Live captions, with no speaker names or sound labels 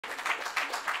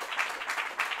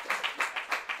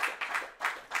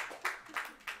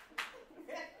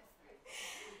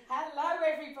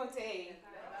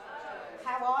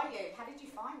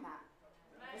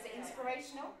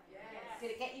motivational? Yes.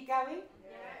 Did it get you going?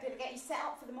 Yes. Did it get you set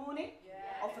up for the morning?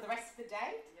 Yes. Or for the rest of the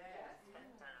day? Yes.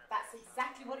 That's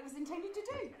exactly what it was intended to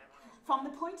do. From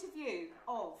the point of view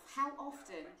of how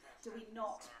often do we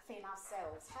not feel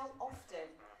ourselves? How often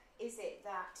is it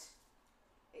that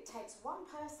it takes one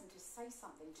person to say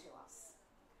something to us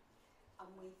and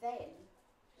we then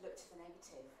look to the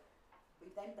negative?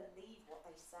 We then believe what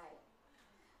they say.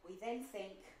 We then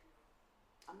think,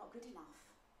 I'm not good enough.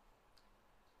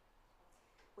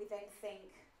 We then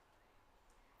think,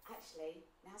 actually,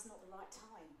 now's not the right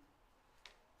time.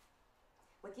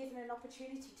 We're given an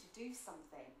opportunity to do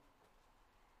something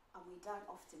and we don't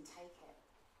often take it.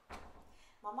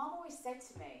 My mum always said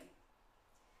to me,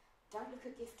 don't look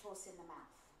a gift horse in the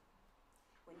mouth.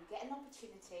 When you get an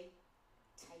opportunity,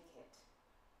 take it.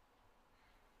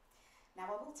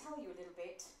 Now, I will tell you a little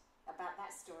bit about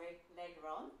that story later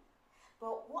on,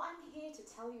 but what I'm here to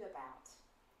tell you about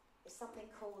is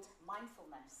something called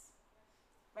mindfulness.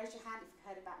 Raise your hand if you've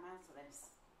heard about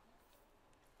mindfulness.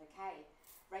 Okay,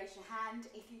 raise your hand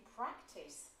if you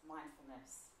practice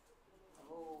mindfulness.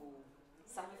 Oh,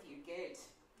 some of you, good,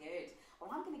 good.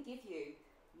 Well, I'm going to give you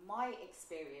my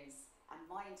experience and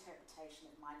my interpretation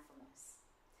of mindfulness.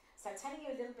 So telling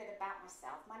you a little bit about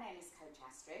myself, my name is Coach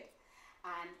Astrid,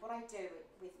 and what I do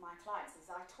with my clients is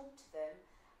I talk to them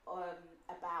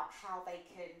about how they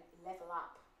can level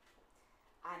up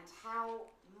and how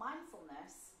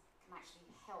mindfulness can actually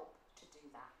help to do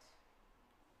that.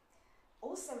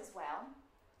 Also as well,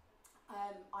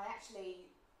 I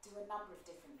actually do a number of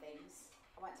different things.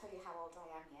 I won't tell you how old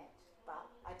I am yet, but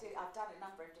I've done a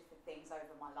number of different things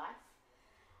over my life.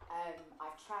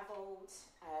 I've travelled,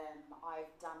 I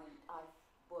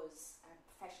was a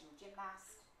professional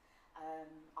gymnast,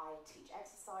 I teach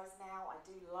exercise now, I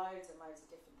do loads and loads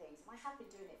of different things, and I have been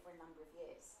doing it for a number of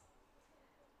years.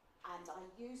 And I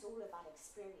use all of that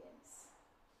experience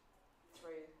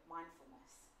through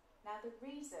mindfulness. Now, the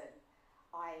reason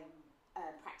I'm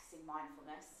practicing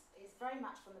mindfulness is very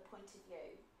much from the point of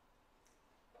view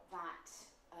that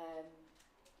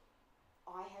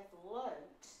I have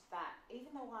learnt that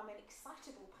even though I'm an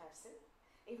excitable person,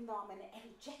 even though I'm an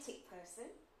energetic person,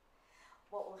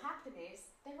 what will happen is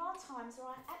there are times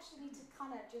where I actually need to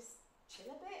kind of just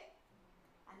chill a bit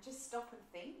and just stop and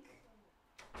think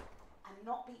and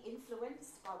not be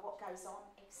influenced by what goes on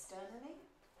externally.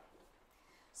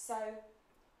 So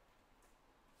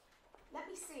let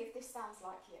me see if this sounds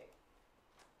like you.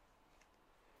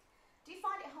 Do you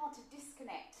find it hard to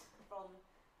disconnect from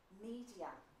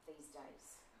media these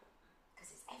days?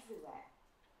 Because it's everywhere.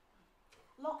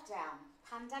 Lockdown,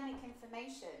 pandemic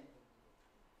information,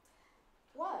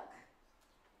 work,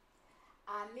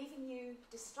 and leaving you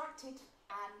distracted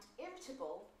and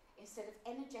irritable instead of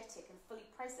energetic and fully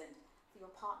present for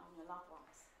your partner and your loved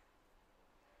ones.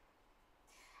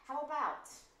 How about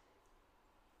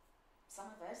some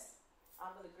of us,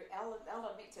 I'll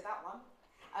admit to that one,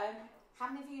 how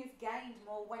many of you have gained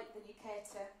more weight than you care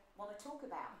to want to talk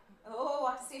about? Oh,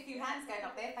 I can see a few hands going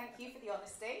up there, thank you for the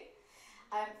honesty.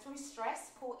 Through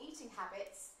stress, poor eating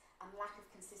habits and lack of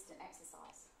consistent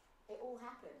exercise. It all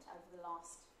happened over the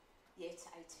last year to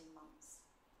 18 months.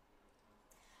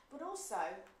 But also,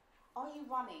 are you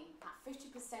running at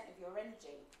 50% of your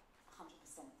energy 100%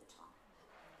 of the time?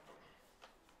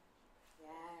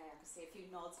 Yeah, I can see a few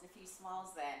nods and a few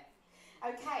smiles there.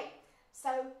 Okay,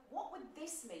 so what would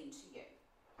this mean to you?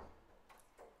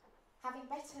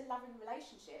 Having better loving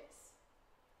relationships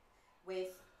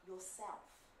with yourself,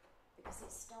 because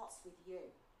it starts with you.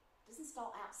 It doesn't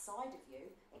start outside of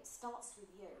you, it starts with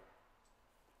you.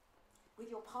 With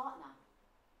your partner,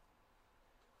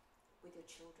 with your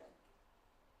children.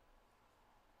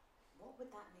 What would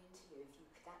that mean to you if you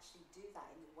could actually do that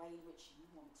in the way in which you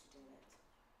want to do it?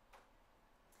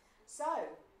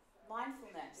 So,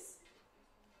 mindfulness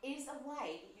is a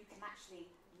way that you can actually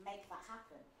make that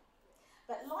happen.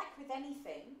 But like with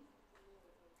anything,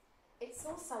 it's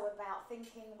also about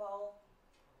thinking, well,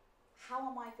 how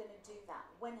am I going to do that?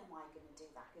 When am I going to do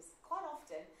that? Because quite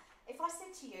often, if I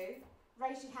said to you,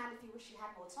 raise your hand if you wish you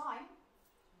had more time.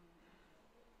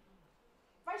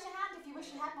 Raise your hand if you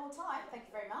wish you had more time. Thank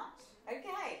you very much.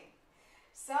 Okay.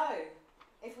 So,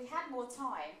 if we had more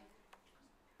time,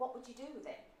 what would you do with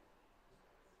it?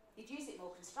 You'd use it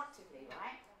more constructively,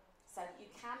 right? So that you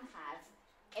can have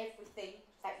everything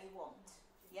that you want.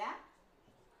 Yeah?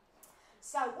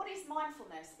 So, what is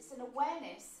mindfulness? It's an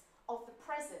awareness of the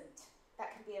present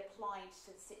that can be applied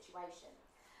to the situation.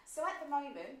 So, at the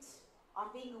moment, I'm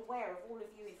being aware of all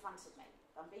of you in front of me.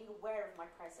 I'm being aware of my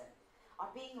present.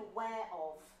 I'm being aware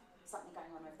of something going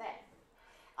on over there.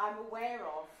 I'm aware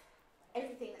of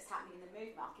everything that's happening in the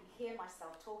movement. I can hear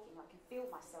myself talking, I can feel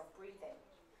myself breathing.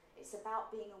 It's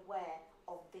about being aware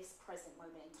of this present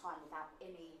moment in time without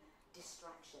any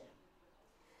distraction.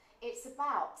 It's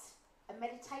about a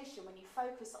meditation when you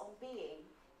focus on being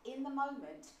in the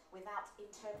moment without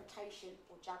interpretation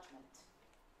or judgment.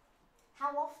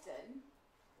 How often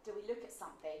do we look at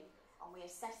something and we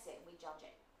assess it and we judge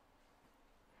it?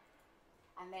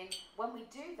 And then when we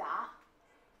do that,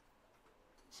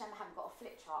 Shame I haven't got a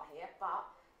flip chart here, but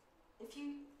if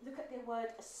you look at the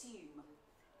word assume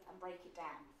and break it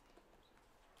down.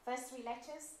 First three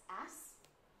letters, as,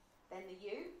 then the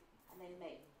you, and then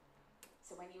me.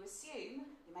 So when you assume,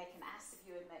 you make an ass of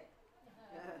you and me.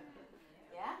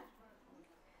 Yeah?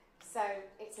 So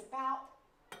it's about,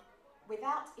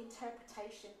 without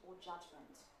interpretation or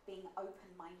judgment, being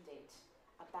open-minded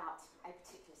about a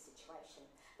particular situation.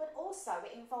 But also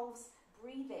it involves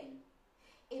breathing.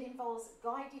 It involves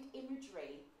guided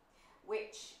imagery,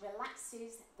 which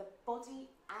relaxes the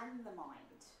body and the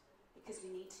mind, because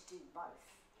we need to do both,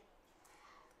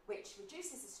 which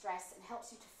reduces the stress and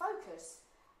helps you to focus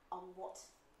on what,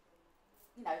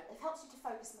 it helps you to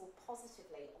focus more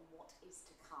positively on what is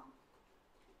to come.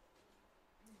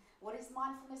 What is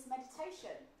mindfulness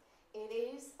meditation?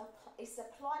 It's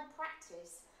applied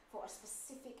practice for a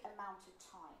specific amount of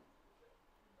time.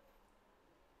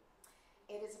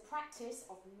 It is a practice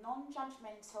of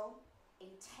non-judgmental,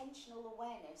 intentional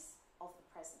awareness of the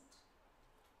present.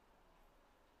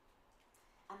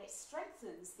 And it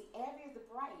strengthens the area of the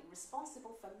brain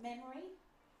responsible for memory,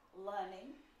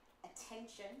 learning,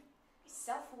 attention,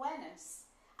 self-awareness,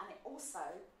 and it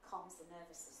also calms the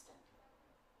nervous system.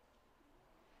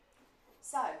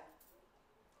 So,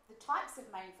 the types of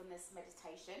mindfulness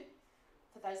meditation,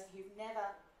 for those of you who've never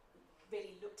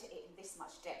really looked at it in this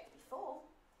much depth before,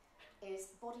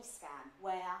 is body scan,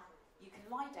 where you can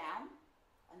lie down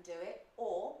and do it,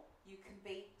 or you can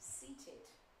be seated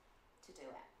to do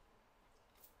it.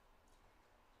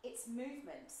 It's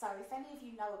movement. So if any of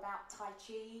you know about Tai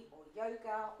Chi or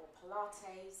yoga or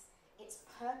Pilates, it's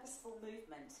purposeful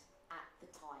movement at the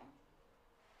time.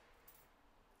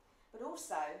 But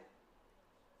also,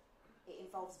 it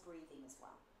involves breathing as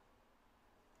well.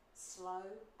 Slow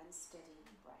and steady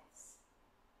breaths.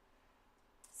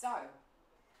 So,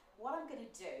 what I'm going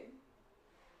to do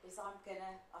is I've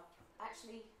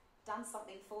actually done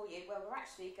something for you where we're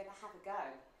actually going to have a go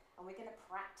and we're going to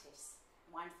practice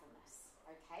mindfulness,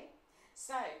 okay?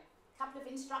 So, a couple of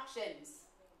instructions.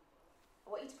 I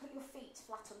want you to put your feet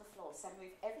flat on the floor. So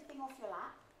move everything off your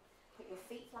lap, put your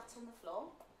feet flat on the floor,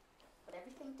 put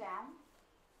everything down.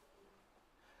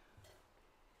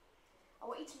 I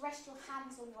want you to rest your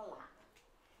hands on your lap,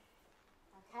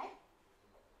 okay?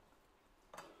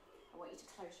 I want you to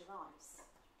close your eyes.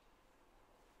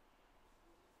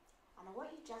 And I want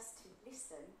you just to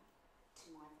listen to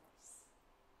my voice.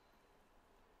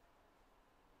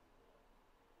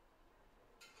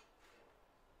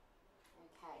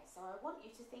 Okay, so I want you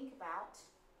to think about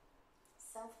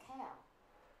self-care.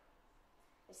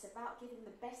 It's about giving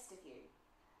the best of you,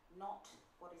 not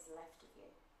what is left of you.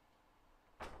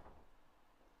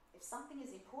 If something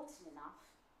is important enough,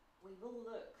 we will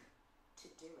look to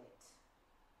do it.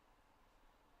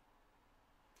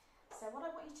 So what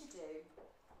I want you to do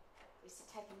is to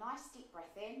take a nice deep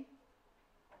breath in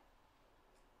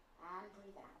and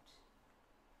breathe out.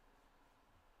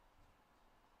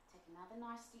 Take another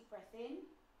nice deep breath in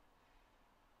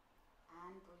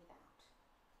and breathe out.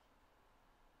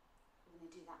 We're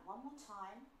going to do that one more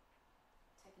time.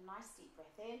 Take a nice deep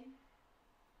breath in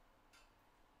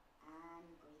and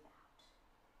breathe out.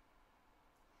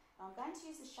 Now I'm going to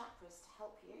use the chakras to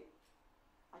help you.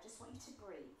 I just want you to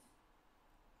breathe.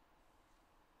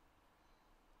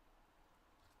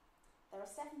 There are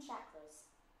 7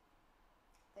 chakras.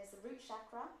 There's the root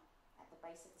chakra at the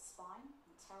base of the spine,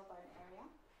 the tailbone area.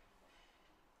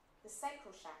 The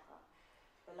sacral chakra,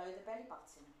 below the belly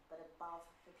button, but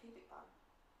above the pubic bone.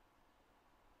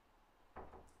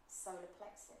 Solar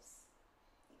plexus,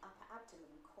 the upper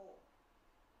abdomen and core.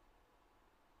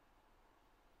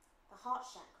 The heart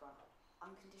chakra,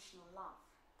 unconditional love,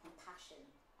 compassion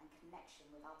and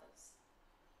connection with others.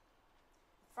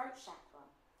 The throat chakra,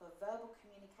 for verbal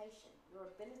communication, your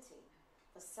ability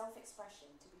for self-expression,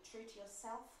 to be true to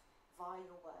yourself via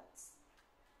your words.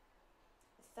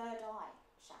 The third eye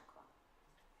chakra,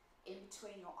 in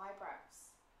between your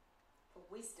eyebrows, for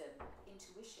wisdom,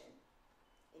 intuition,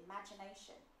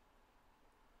 imagination.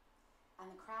 And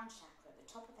the crown chakra, the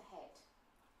top of the head,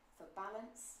 for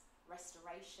balance,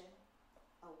 restoration,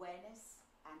 awareness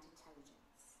and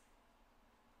intelligence.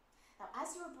 Now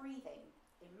as you're breathing,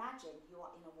 imagine you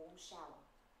are in a warm shower.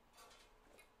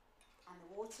 and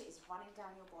the water is running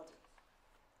down your body,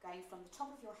 going from the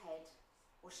top of your head,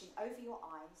 washing over your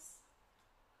eyes,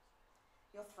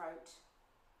 your throat,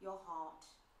 your heart,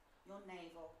 your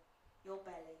navel, your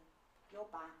belly, your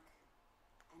back,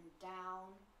 and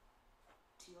down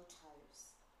to your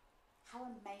toes. How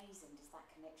amazing does that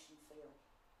connection feel?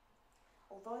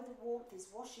 Although the warmth is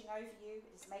washing over you,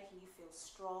 it is making you feel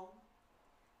strong,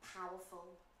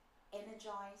 powerful,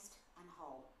 energized, and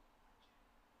whole.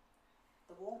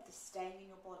 The warmth is staying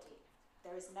in your body.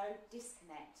 There is no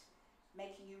disconnect,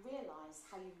 making you realize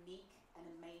how unique and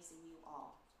amazing you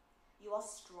are. You are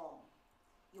strong,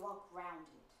 you are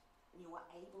grounded, and you are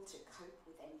able to cope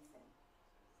with anything.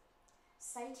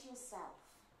 Say to yourself,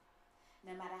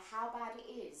 no matter how bad it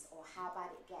is or how bad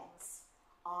it gets,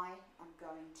 I am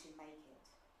going to make it.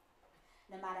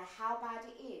 No matter how bad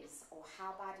it is or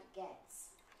how bad it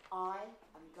gets, I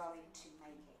am going to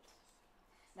make it.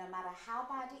 No matter how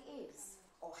bad it is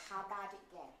or how bad it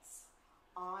gets,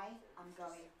 I am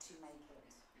going to make it.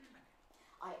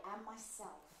 I am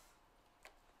myself.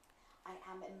 I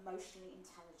am emotionally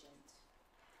intelligent.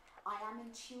 I am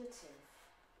intuitive.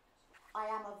 I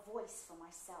am a voice for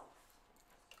myself.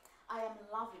 I am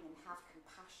loving and have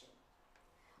compassion.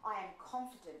 I am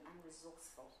confident and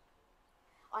resourceful.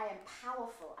 I am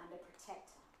powerful and a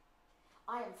protector.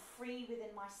 I am free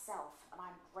within myself, and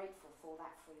I am grateful for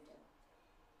that freedom.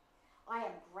 I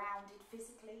am grounded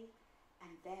physically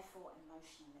and therefore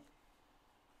emotionally.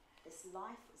 This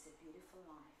life is a beautiful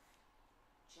life,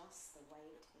 just the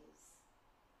way it is.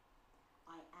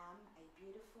 I am a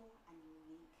beautiful and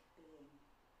unique being.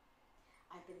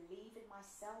 I believe in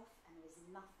myself, and there is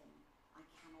nothing I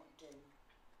cannot do.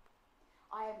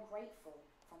 I am grateful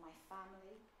for my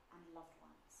family and loved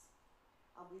ones,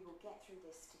 and we will get through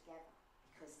this together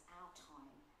because our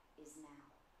time is now.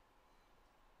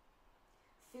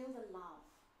 Feel the love.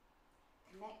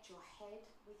 Connect your head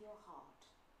with your heart.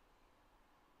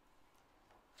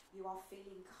 You are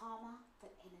feeling calmer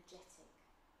but energetic.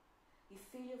 You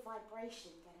feel your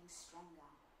vibration getting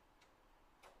stronger.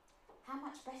 How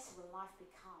much better will life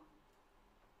become?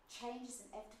 Change is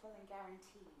inevitable and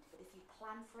guaranteed, but if you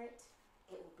plan for it,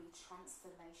 it will be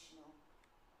transformational.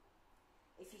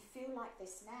 If you feel like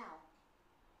this now,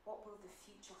 what will the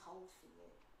future hold for you?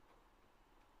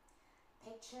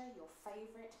 Picture your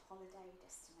favourite holiday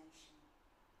destination.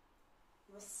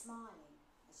 You are smiling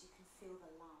as you can feel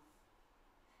the love,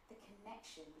 the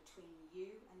connection between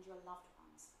you and your loved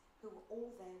ones who are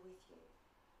all there with you.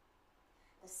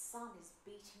 The sun is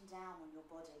beating down on your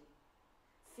body.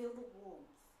 Feel the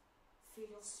warmth, feel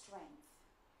your strength,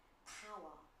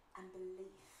 power and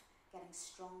belief getting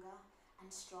stronger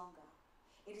and stronger.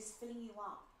 It is filling you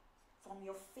up from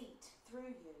your feet,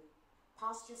 through you,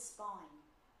 past your spine,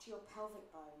 to your pelvic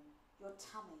bone, your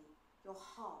tummy, your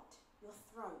heart, your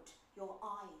throat, your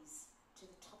eyes, to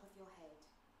the top of your head.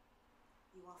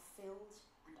 You are filled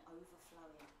and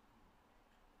overflowing.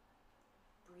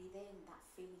 Breathe in that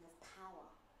feeling of power,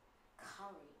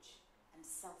 courage, and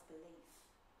self-belief.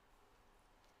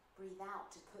 Breathe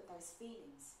out to put those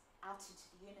feelings out into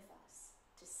the universe,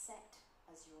 to set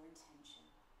as your intention.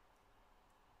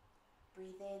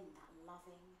 Breathe in that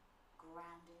loving,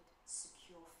 grounded,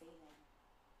 secure feeling.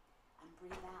 And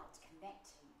breathe out,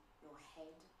 connecting your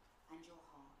head and your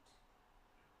heart.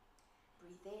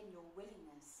 Breathe in your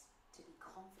willingness to be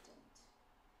confident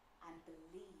and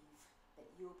believe that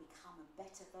you will become a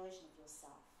better version of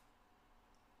yourself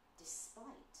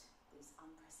despite these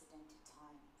unprecedented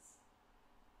times.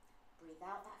 Breathe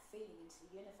out that feeling into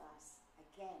the universe,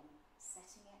 again,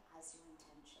 setting it as your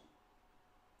intention.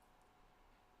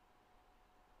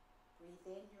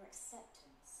 Breathe in your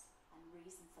acceptance and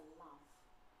reason for love,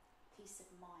 peace of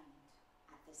mind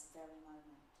at this very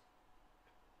moment.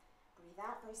 Breathe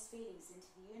out those feelings into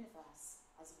the universe,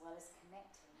 as well as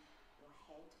connecting your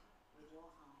head with your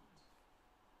heart.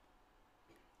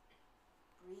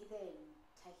 Breathe in,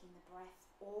 taking the breath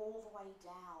all the way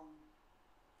down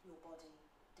your body,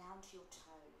 down to your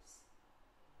toes.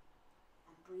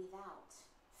 And breathe out,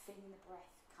 feeling the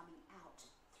breath coming out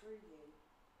through you,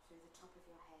 through the top of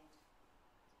your head.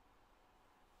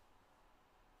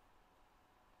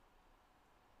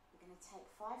 We're going to take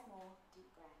 5 more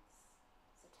deep breaths.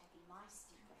 So take a nice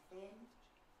deep breath in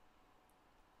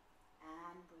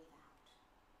and breathe out.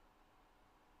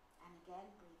 And again,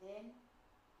 breathe in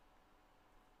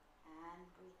and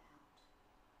breathe out.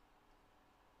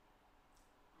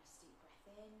 Nice deep breath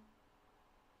in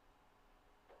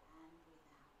and breathe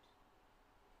out.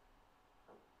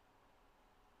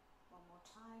 One more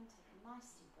time, take a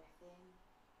nice deep breath in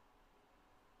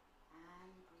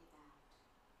and breathe out.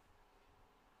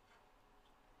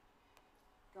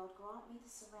 God, grant me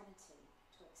the serenity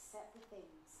to accept the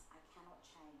things I cannot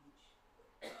change,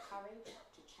 the courage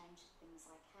to change the things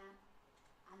I can,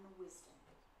 and the wisdom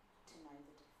to know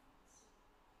the difference.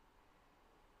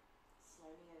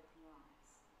 Slowly open your eyes.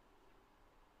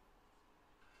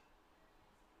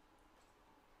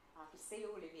 I could see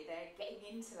all of you there getting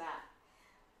into that.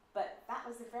 But that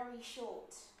was a very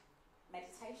short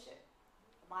meditation,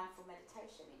 a mindful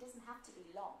meditation. It doesn't have to be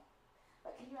long.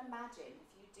 But can you imagine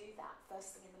if you do that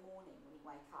first thing in the morning when you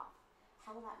wake up?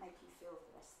 How will that make you feel for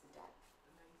the rest of the day?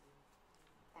 Amazing.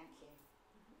 Thank you.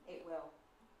 It will.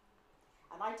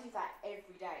 And I do that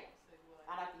every day. So do I.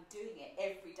 And I've been doing it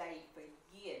every day for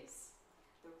years.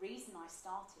 The reason I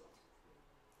started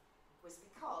was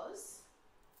because,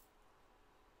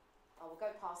 I will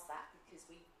go past that because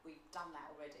we've done that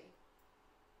already.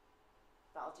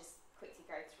 But I'll just quickly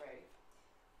go through.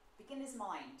 Beginner's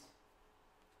mind.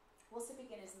 What's a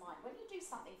beginner's mind? When you do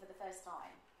something for the first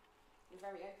time, you're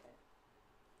very open.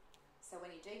 So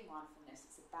when you're doing mindfulness,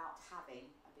 it's about having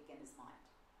a beginner's mind.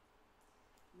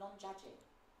 Non-judging.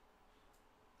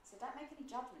 So don't make any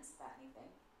judgments about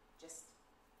anything. Just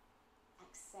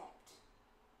accept.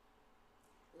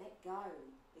 Let go.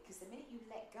 Because the minute you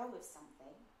let go of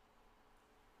something,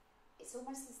 it's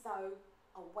almost as though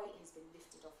a weight has been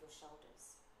lifted off your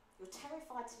shoulders. You're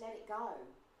terrified to let it go,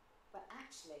 but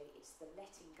actually it's the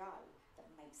letting go that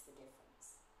makes the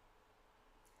difference.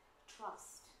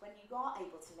 Trust. When you are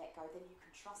able to let go, then you can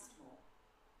trust more.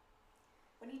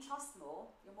 When you trust more,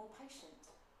 you're more patient.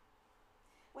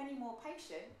 When you're more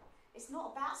patient, it's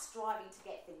not about striving to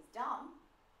get things done.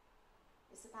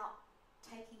 It's about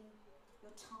taking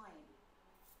your time.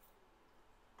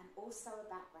 And also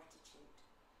about gratitude.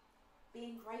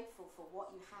 Being grateful for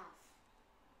what you have.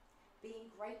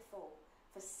 Being grateful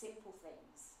for simple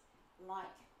things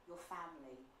like your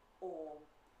family or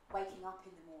waking up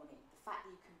in the morning, the fact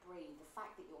that you can breathe, the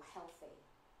fact that you're healthy.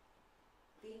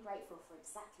 Being grateful for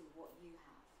exactly what you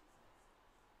have.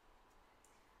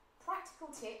 Practical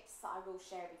tips that I will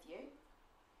share with you.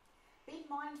 Be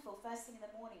mindful first thing in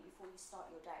the morning before you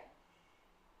start your day.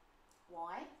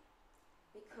 Why?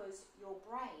 Because your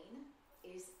brain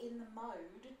is in the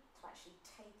mode to actually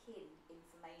take in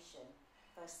information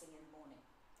first thing in the morning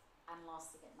and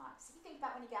last thing at night. So if you think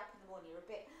about when you get up in the morning, you're a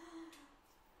bit,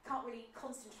 can't really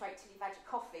concentrate till you've had your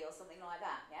coffee or something like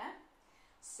that, yeah?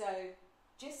 So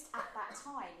just at that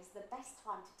time is the best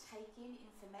time to take in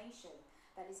information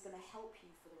that is going to help you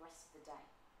for the rest of the day.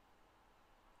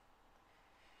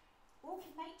 Walk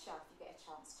in nature if you get a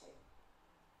chance to.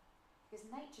 Because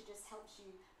nature just helps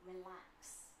you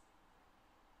relax.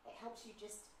 It helps you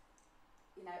just,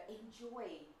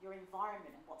 enjoy your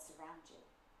environment and what's around you.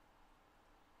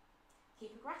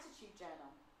 Keep a gratitude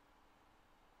journal.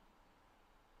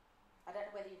 I don't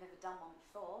know whether you've ever done one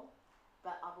before,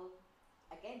 but I will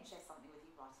again share something with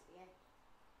you right at the end.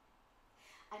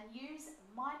 And use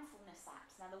mindfulness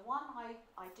apps. Now the one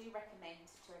I do recommend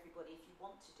to everybody if you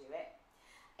want to do it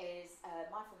is a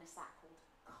mindfulness app called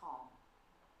Calm.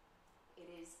 It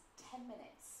is 10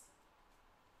 minutes.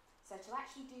 So to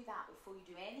actually do that before you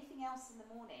do anything else in the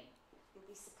morning, you'll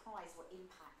be surprised what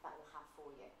impact that will have for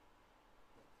you.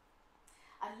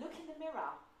 And look in the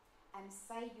mirror and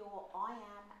say your I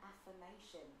am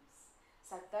affirmations.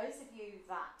 So those of you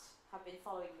that have been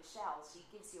following Michelle, she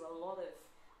gives you a lot of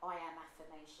I am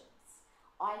affirmations.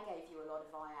 I gave you a lot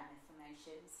of I am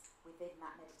affirmations within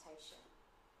that meditation.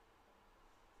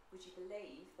 Would you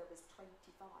believe there was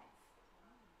 25?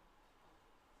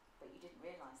 But you didn't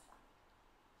realise that.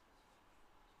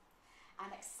 And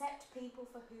accept people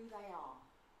for who they are.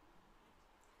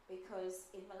 Because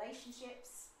in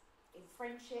relationships, in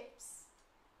friendships,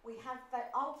 we have that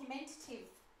argumentative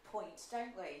point,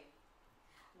 don't we?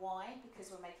 Why? Because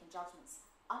we're making judgments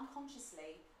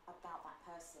unconsciously about that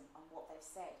person and what they've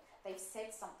said. They've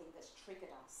said something that's triggered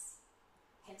us.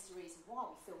 Hence the reason why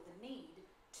we feel the need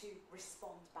to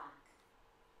respond back.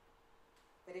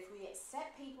 But if we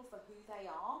accept people for who they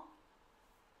are,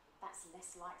 that's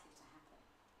less likely to happen.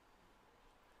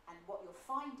 And what you'll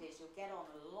find is you'll get on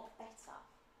a lot better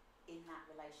in that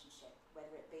relationship,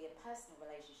 whether it be a personal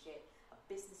relationship, a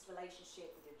business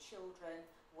relationship with your children,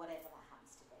 whatever that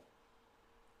happens to be.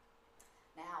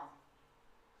 Now,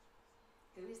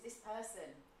 who is this person?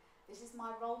 This is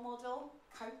my role model,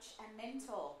 coach and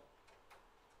mentor.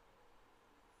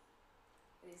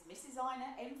 It is Mrs.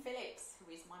 Ina M. Phillips, who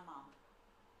is my mum.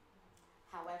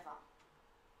 However,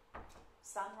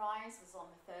 sunrise was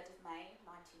on the 3rd of May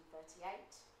 1938.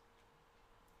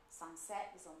 Sunset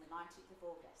was on the 19th of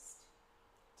August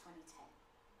 2010.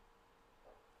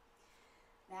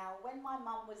 Now, when my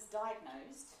mum was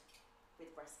diagnosed with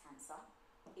breast cancer,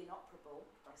 inoperable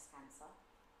breast cancer.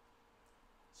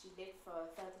 She lived for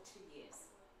a further 2 years.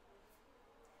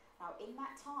 Now, in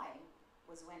that time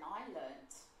was when I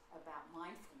learnt about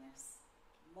mindfulness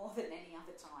more than any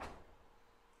other time.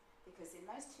 Because in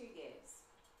those 2 years,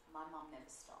 my mum never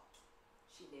stopped.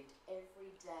 She lived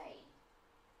every day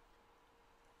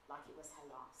like it was her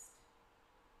last.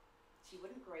 She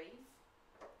wouldn't grieve.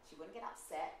 She wouldn't get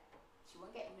upset. She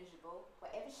wouldn't get miserable.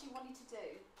 Whatever she wanted to do,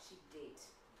 she did.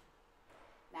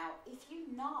 Now, if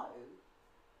you know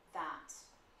that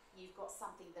you've got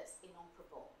something that's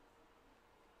inoperable,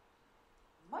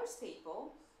 most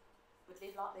people would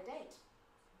live like they're dead.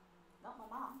 Not my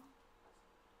mum.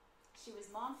 She was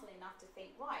mindful enough to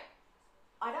think, right,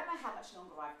 I don't know how much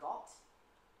longer I've got.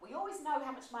 We always know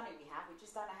how much money we have, we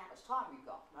just don't know how much time we've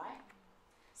got, right?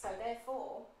 So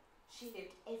therefore, she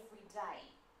lived every day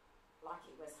like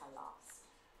it was her last.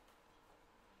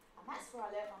 And that's where I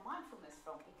learned my mindfulness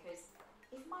from, because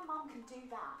if my mum can do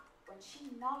that when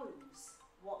she knows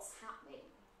what's happening,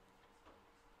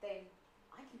 then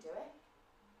I can do it.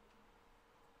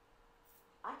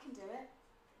 I can do it,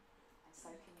 and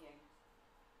so can you.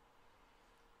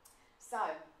 So,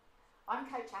 I'm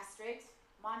Coach Astrid,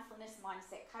 Mindfulness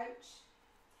Mindset Coach.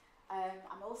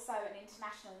 I'm also an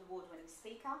international award-winning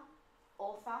speaker,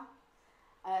 author,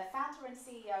 founder and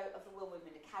CEO of the Will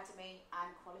Women Academy, and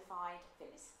qualified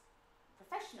fitness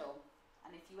professional.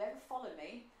 And if you ever follow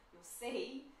me, you'll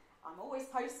see I'm always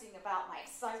posting about my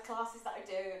exercise classes that I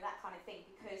do and that kind of thing,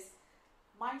 because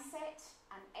mindset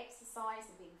and exercise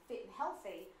and being fit and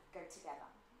healthy go together.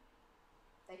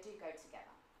 They do go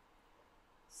together.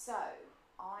 So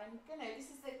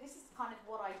this is kind of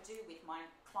what I do with my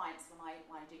clients when I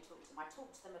do talk to them. I talk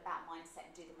to them about mindset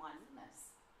and do the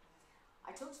mindfulness.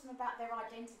 I talk to them about their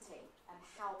identity and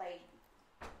how they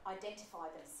identify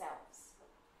themselves,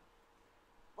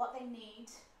 what they need,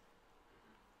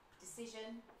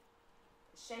 decision,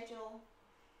 schedule,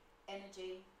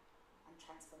 energy, and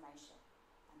transformation.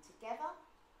 And together,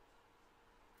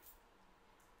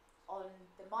 on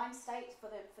the mind state, for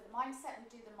the mindset, we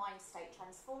do the mind state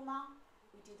transformer,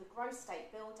 we do the growth state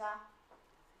builder,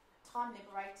 time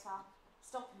liberator,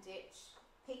 stop and ditch,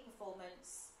 peak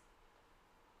performance,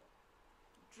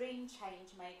 dream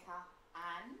change maker,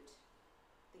 and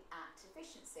the act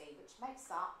efficiency, which makes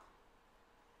up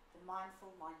the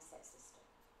mindful mindset system.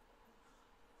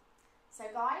 So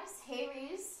guys, here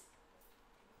is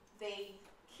the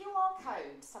QR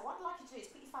code. So what I'd like you to do is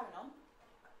put your phone on,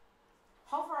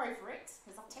 hover over it,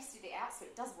 because I've tested it out so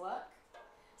it does work.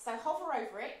 So hover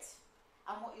over it,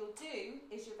 and what you'll do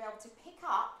is you'll be able to pick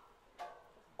up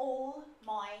all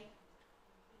my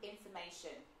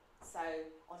information. So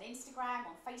on Instagram,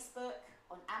 on Facebook,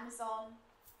 on Amazon,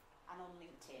 and on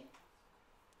LinkedIn.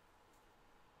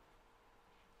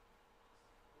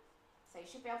 So you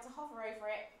should be able to hover over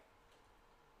it,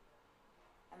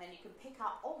 and then you can pick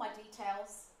up all my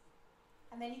details,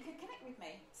 and then you can connect with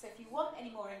me. So if you want any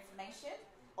more information,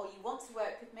 or you want to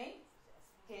work with me,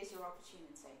 here's your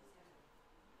opportunity.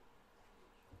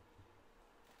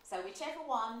 So whichever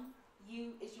one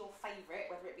is your favourite,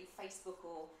 whether it be Facebook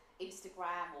or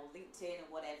Instagram or LinkedIn or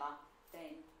whatever,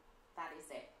 then that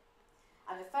is it.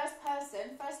 And the first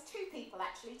two people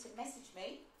actually to message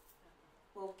me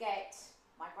will get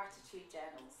my gratitude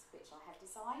journals, which I have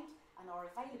designed and are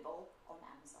available on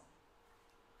Amazon.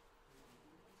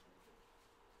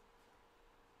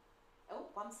 Oh,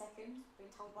 1 second.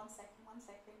 Being told 1 second.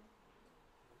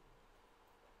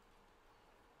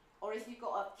 Or if you've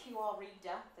got a QR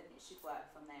reader, then it should work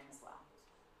from there as well.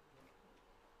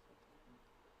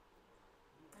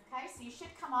 Okay, so you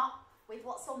should come up with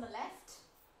what's on the left,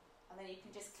 and then you can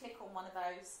just click on one of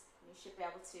those, and you should be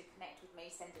able to connect with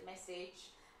me, send a message,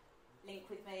 link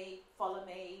with me, follow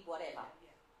me, whatever.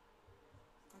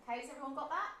 Okay, has everyone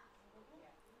got that?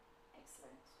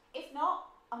 Excellent. If not,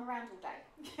 I'm around all day.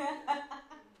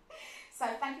 So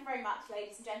thank you very much,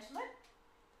 ladies and gentlemen.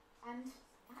 And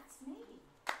that's me.